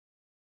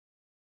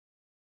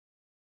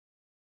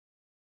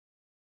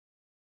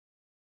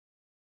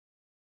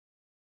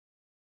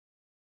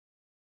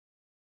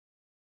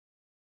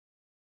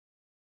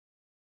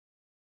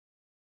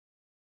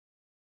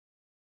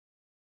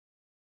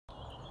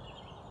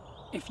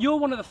If you're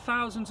one of the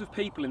thousands of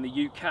people in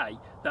the UK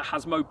that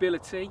has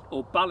mobility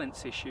or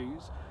balance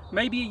issues,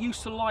 maybe you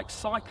used to like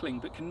cycling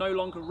but can no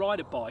longer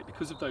ride a bike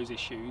because of those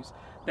issues,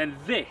 then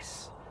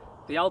this,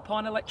 the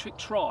Alpine electric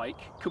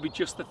trike, could be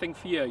just the thing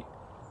for you.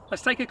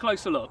 Let's take a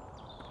closer look.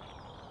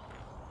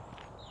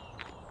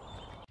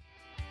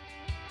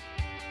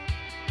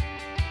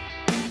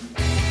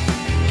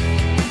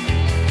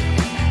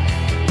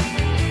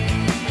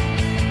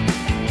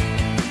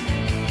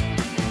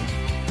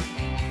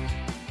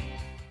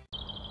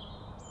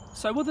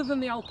 So other than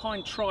the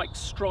Alpine trike's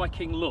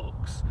striking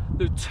looks,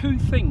 there are two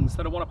things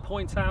that I want to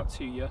point out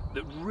to you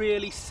that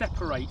really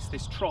separates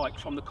this trike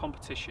from the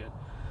competition.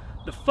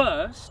 The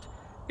first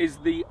is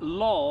the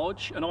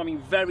large, and I mean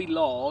very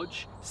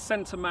large,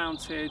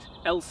 centre-mounted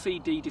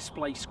LCD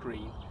display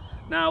screen.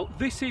 Now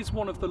this is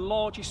one of the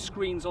largest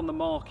screens on the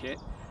market,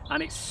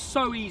 and it's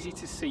so easy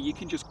to see. You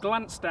can just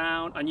glance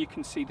down and you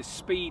can see the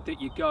speed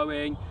that you're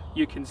going,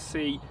 you can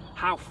see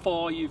how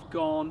far you've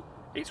gone.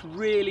 It's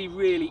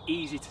really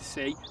easy to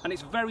see, and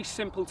it's very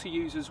simple to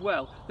use as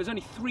well. There's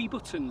only 3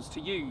 buttons to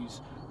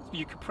use.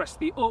 You can press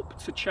the up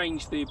to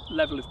change the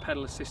level of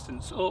pedal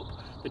assistance up,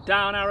 the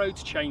down arrow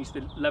to change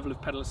the level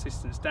of pedal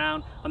assistance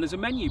down, and there's a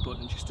menu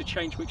button just to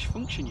change which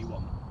function you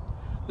want.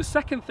 The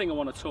second thing I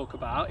want to talk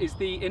about is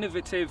the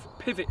innovative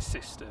pivot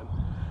system.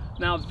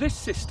 Now this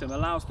system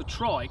allows the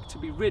trike to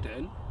be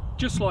ridden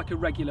just like a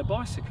regular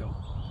bicycle.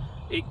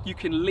 You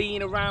can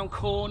lean around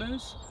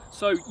corners,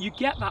 so you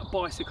get that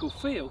bicycle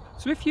feel.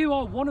 So if you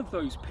are one of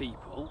those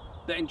people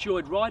that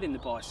enjoyed riding the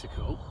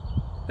bicycle,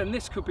 then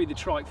this could be the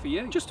trike for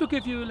you. Just to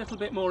give you a little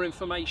bit more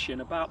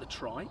information about the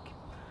trike,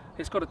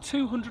 it's got a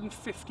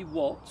 250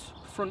 watt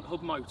front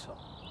hub motor.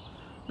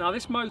 Now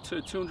this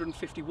motor,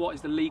 250 watt,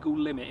 is the legal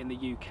limit in the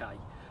UK,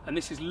 and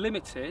this is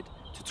limited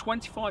to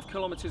 25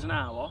 kilometers an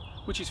hour,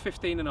 which is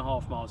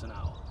 15.5 miles an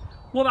hour.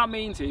 What that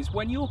means is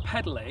when you're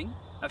pedaling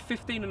at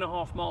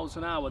 15.5 miles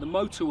an hour, the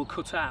motor will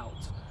cut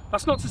out.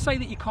 That's not to say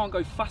that you can't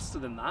go faster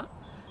than that.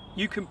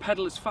 You can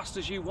pedal as fast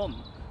as you want,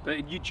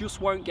 but you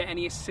just won't get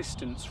any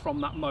assistance from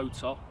that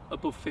motor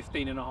above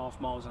 15.5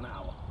 miles an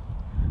hour.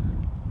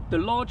 The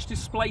large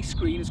display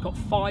screen has got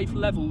 5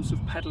 levels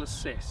of pedal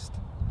assist.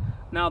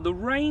 Now the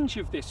range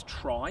of this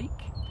trike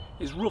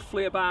is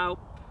roughly about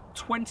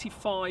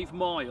 25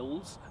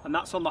 miles, and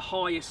that's on the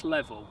highest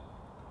level.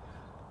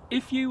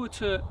 If you were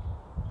to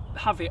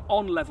have it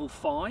on level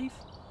 5,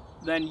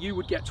 then you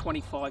would get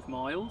 25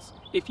 miles.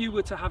 If you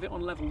were to have it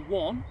on level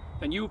 1,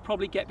 then you would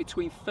probably get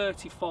between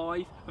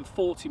 35 and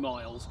 40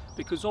 miles,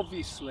 because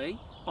obviously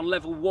on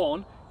level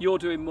 1 you're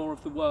doing more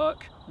of the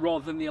work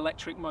rather than the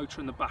electric motor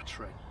and the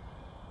battery.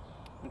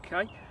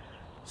 Okay,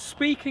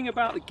 speaking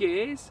about the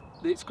gears,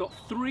 it's got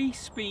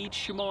 3-speed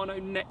Shimano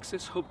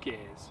Nexus hub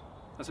gears.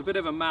 That's a bit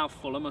of a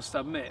mouthful, I must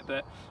admit,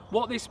 but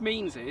what this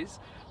means is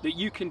that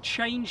you can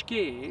change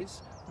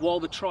gears while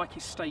the trike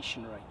is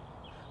stationary.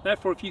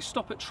 Therefore, if you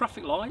stop at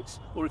traffic lights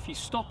or if you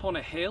stop on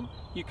a hill,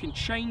 you can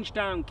change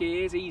down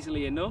gears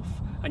easily enough,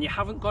 and you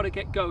haven't got to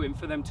get going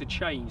for them to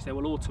change. They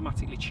will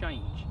automatically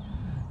change.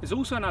 There's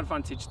also an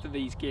advantage to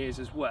these gears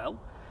as well,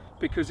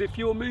 because if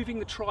you're moving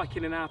the trike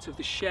in and out of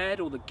the shed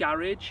or the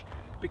garage,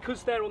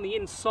 because they're on the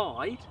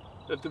inside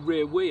of the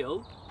rear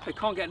wheel, they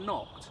can't get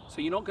knocked.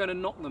 So you're not going to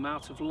knock them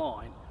out of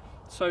line.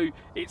 So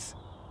it's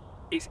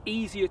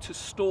easier to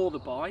store the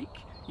bike.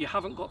 You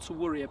haven't got to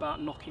worry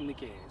about knocking the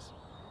gears.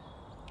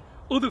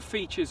 Other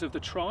features of the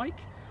trike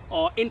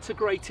are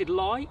integrated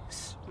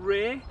lights,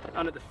 rear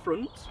and at the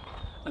front,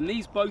 and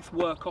these both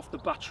work off the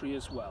battery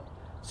as well.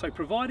 So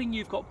providing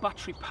you've got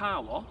battery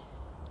power,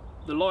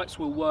 the lights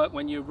will work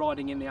when you're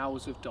riding in the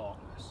hours of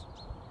darkness.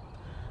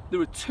 There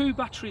are 2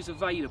 batteries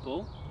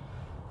available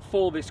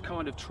for this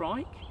kind of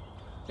trike.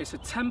 It's a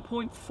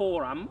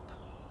 10.4 amp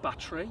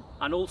battery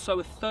and also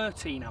a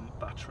 13 amp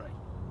battery.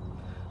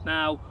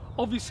 Now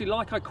obviously,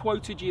 like I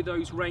quoted you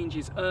those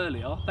ranges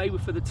earlier, they were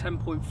for the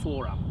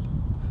 10.4 amp.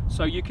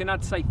 So you can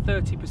add, say,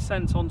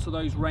 30% onto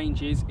those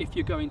ranges if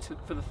you're going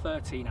for the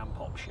 13 amp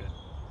option.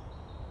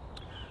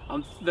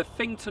 And the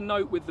thing to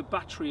note with the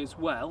battery as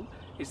well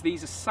is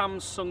these are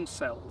Samsung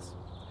cells.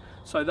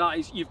 So that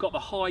is, you've got the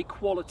high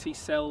quality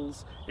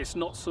cells. It's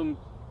not some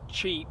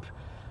cheap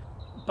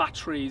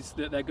batteries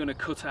that they're going to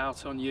cut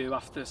out on you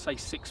after, say,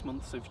 6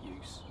 months of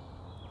use.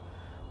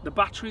 The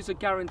batteries are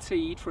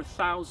guaranteed for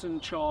 1,000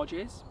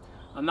 charges,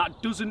 and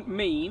that doesn't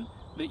mean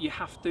that you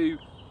have to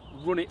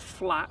run it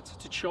flat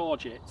to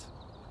charge it.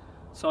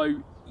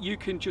 So you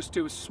can just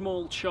do a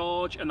small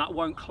charge and that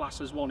won't class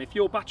as one. If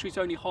your battery's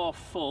only half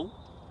full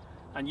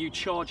and you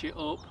charge it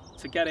up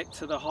to get it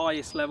to the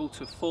highest level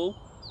to full,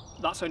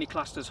 that's only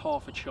classed as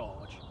half a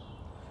charge.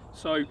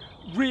 So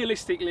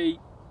realistically,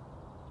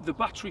 the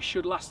battery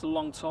should last a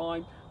long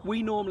time.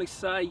 We normally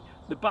say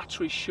the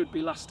battery should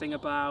be lasting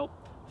about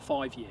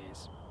 5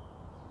 years.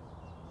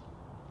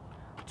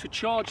 To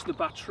charge the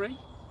battery,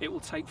 it will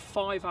take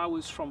 5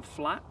 hours from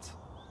flat.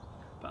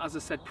 But as I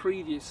said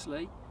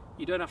previously,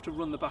 you don't have to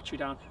run the battery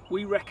down.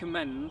 We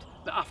recommend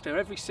that after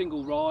every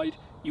single ride,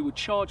 you would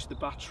charge the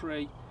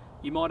battery.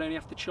 You might only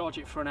have to charge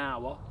it for an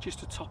hour just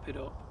to top it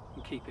up.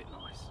 and keep it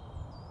nice.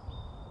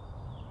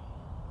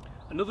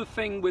 Another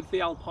thing with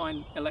the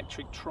Alpine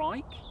electric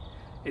trike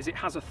is it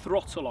has a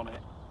throttle on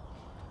it.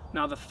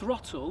 Now the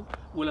throttle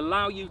will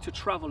allow you to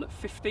travel at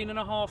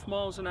 15.5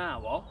 miles an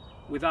hour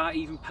without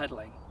even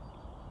pedalling.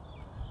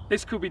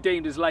 This could be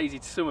deemed as lazy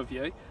to some of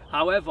you.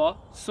 However,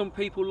 some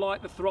people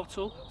like the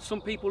throttle, some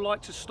people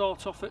like to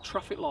start off at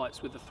traffic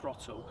lights with the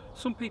throttle.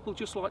 Some people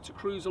just like to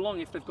cruise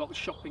along if they've got the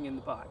shopping in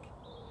the back.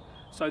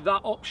 So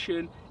that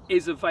option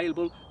is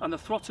available, and the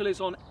throttle is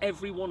on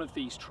every one of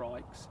these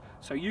trikes.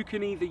 So you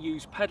can either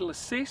use pedal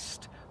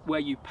assist, where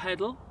you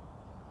pedal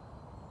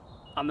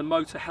and the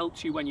motor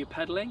helps you when you're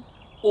pedaling,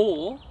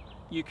 or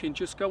you can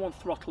just go on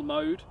throttle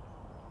mode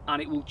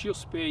and it will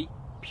just be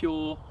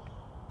pure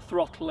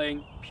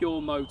throttling,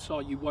 pure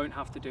motor. You won't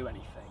have to do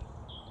anything.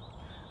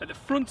 At the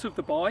front of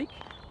the bike,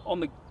 on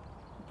the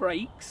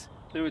brakes,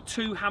 there are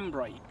 2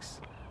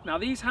 handbrakes. Now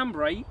these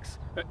handbrakes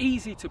are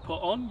easy to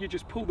put on. You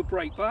just pull the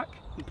brake back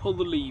and pull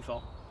the lever.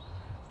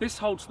 This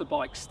holds the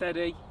bike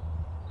steady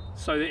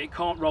so that it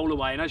can't roll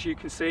away, and as you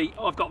can see,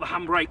 I've got the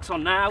handbrakes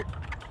on now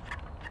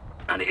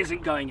and it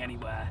isn't going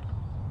anywhere.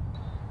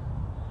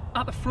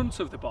 At the front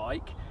of the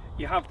bike,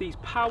 you have these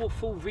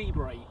powerful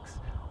V-brakes.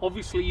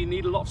 Obviously you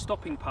need a lot of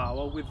stopping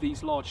power with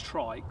these large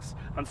trikes,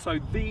 and so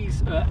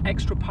these are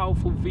extra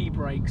powerful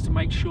V-brakes to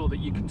make sure that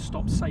you can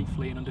stop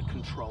safely and under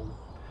control.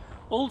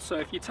 Also,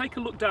 if you take a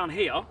look down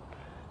here,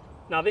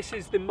 now this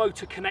is the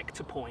motor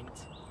connector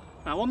point.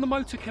 Now on the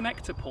motor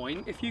connector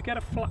point, if you get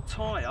a flat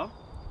tyre,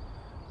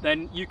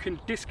 then you can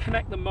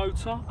disconnect the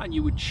motor and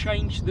you would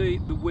change the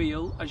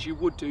wheel as you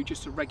would do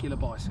just a regular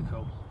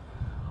bicycle.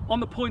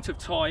 On the point of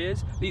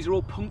tyres, these are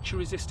all puncture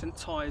resistant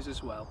tyres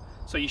as well,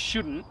 so you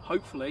shouldn't,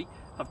 hopefully,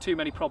 have too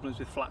many problems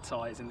with flat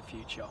tyres in the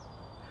future.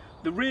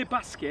 The rear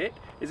basket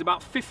is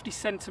about 50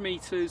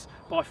 centimetres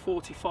by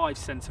 45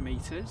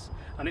 centimetres,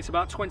 and it's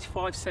about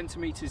 25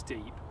 centimetres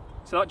deep.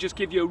 So that just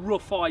gives you a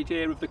rough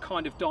idea of the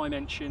kind of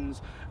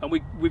dimensions, and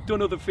we've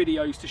done other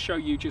videos to show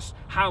you just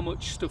how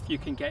much stuff you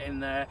can get in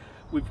there.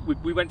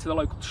 We went to the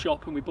local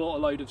shop and we bought a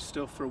load of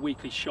stuff for a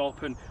weekly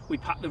shop, and we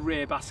packed the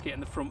rear basket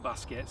and the front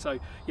basket, so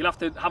you'll have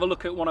to have a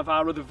look at one of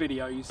our other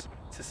videos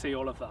to see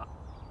all of that.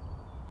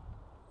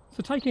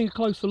 So taking a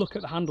closer look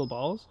at the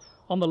handlebars,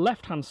 on the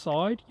left hand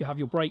side you have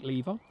your brake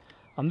lever,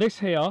 and this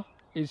here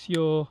is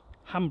your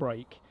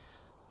handbrake.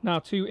 Now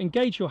to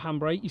engage your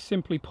handbrake, you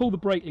simply pull the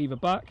brake lever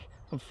back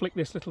and flick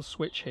this little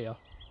switch here.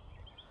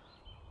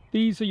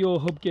 These are your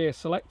hub gear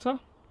selector,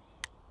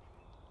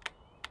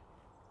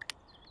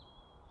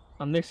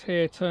 and this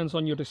here turns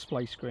on your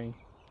display screen.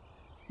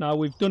 Now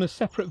we've done a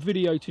separate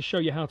video to show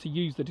you how to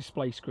use the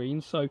display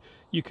screen, so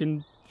you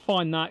can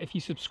find that if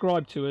you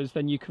subscribe to us,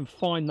 then you can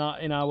find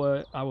that in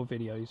our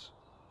videos.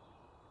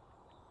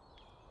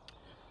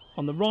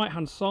 On the right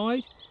hand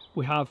side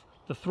we have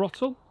the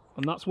throttle,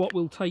 and that's what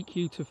will take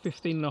you to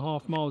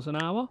 15.5 miles an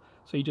hour.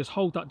 So you just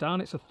hold that down,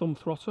 it's a thumb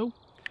throttle.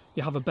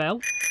 You have a bell.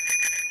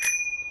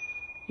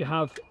 You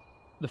have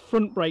the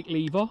front brake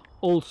lever,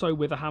 also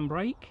with a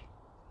handbrake.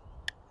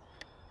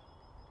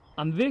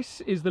 And this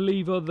is the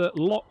lever that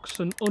locks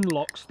and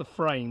unlocks the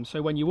frame.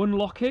 So when you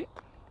unlock it,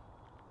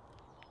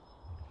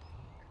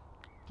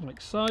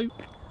 like so,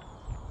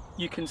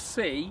 you can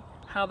see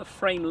how the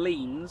frame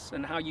leans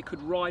and how you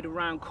could ride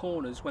around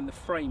corners when the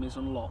frame is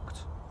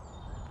unlocked.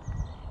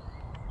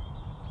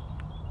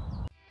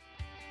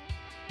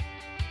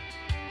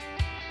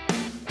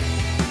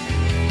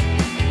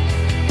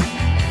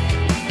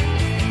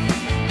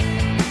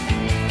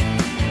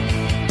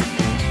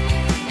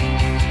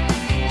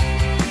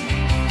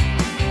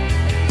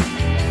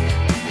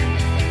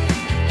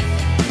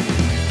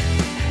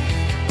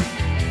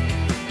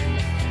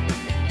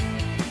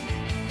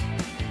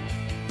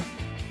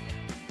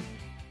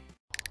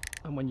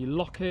 And when you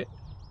lock it,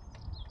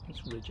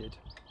 it's rigid.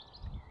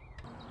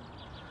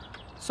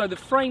 So the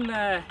frame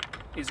there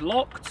is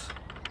locked.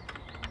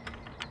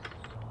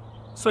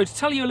 So to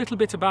tell you a little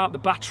bit about the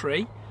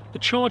battery, the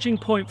charging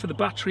point for the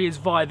battery is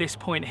via this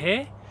point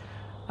here,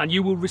 and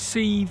you will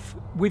receive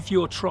with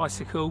your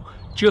tricycle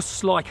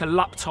just like a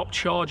laptop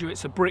charger.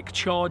 It's a brick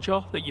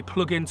charger that you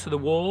plug into the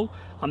wall,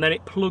 and then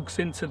it plugs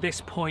into this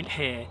point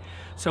here.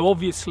 So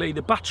obviously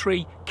the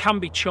battery can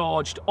be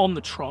charged on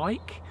the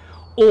trike,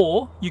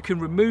 or you can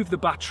remove the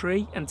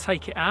battery and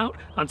take it out,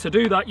 and to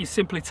do that you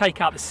simply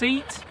take out the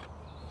seat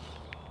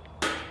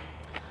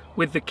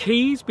with the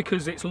keys,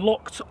 because it's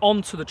locked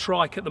onto the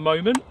trike at the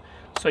moment.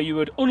 So you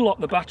would unlock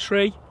the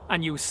battery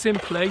and you would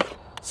simply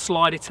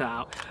slide it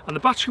out, and the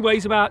battery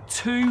weighs about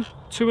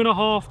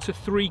 2.5 to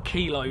 3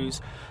 kilos,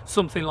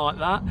 something like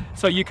that.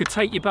 So you could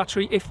take your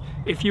battery,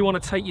 if you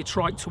want to take your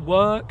trike to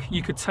work,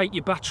 you could take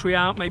your battery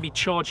out, maybe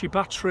charge your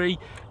battery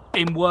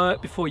in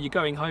work before you're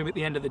going home at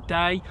the end of the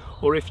day,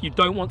 or if you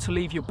don't want to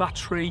leave your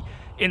battery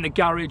in the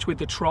garage with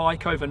the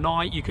trike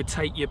overnight, you could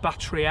take your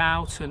battery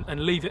out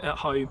and leave it at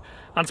home.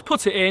 And to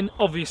put it in,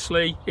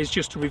 obviously, is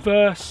just a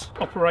reverse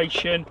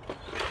operation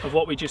of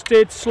what we just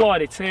did.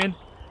 Slide it in,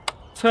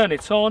 turn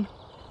it on,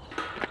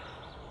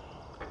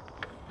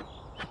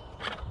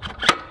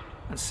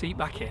 and seat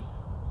back in.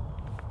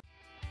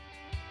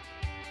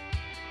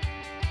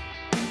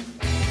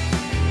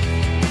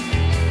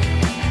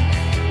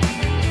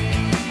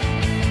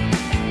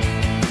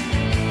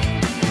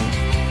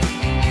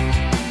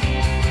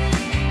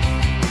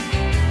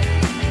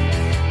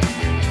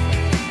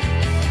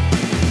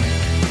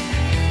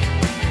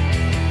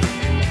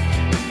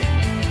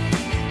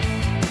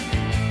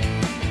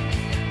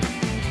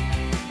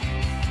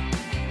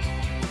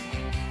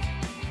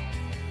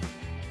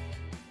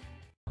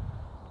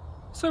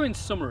 So in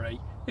summary,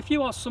 if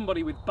you are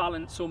somebody with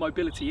balance or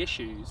mobility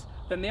issues,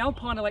 then the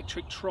Alpine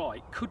electric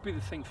trike could be the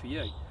thing for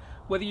you.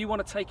 Whether you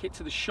want to take it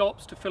to the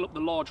shops to fill up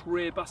the large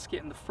rear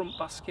basket and the front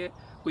basket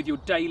with your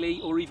daily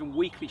or even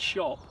weekly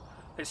shop,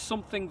 there's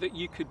something that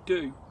you could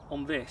do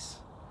on this,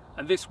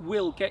 and this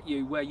will get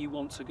you where you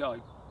want to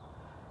go.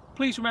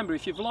 Please remember,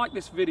 if you've liked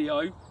this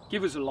video,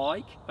 give us a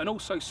like, and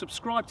also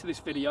subscribe to this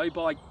video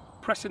by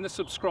pressing the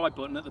subscribe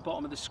button at the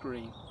bottom of the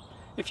screen.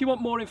 If you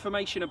want more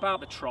information about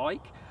the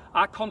trike,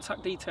 our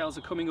contact details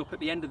are coming up at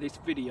the end of this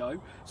video,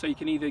 so you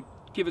can either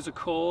give us a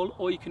call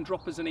or you can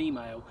drop us an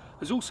email.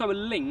 There's also a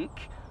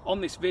link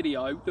on this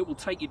video that will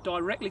take you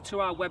directly to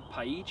our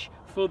webpage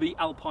for the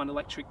Alpine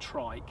electric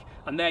trike,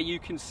 and there you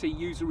can see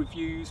user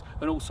reviews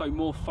and also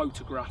more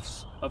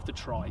photographs of the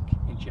trike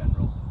in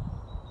general.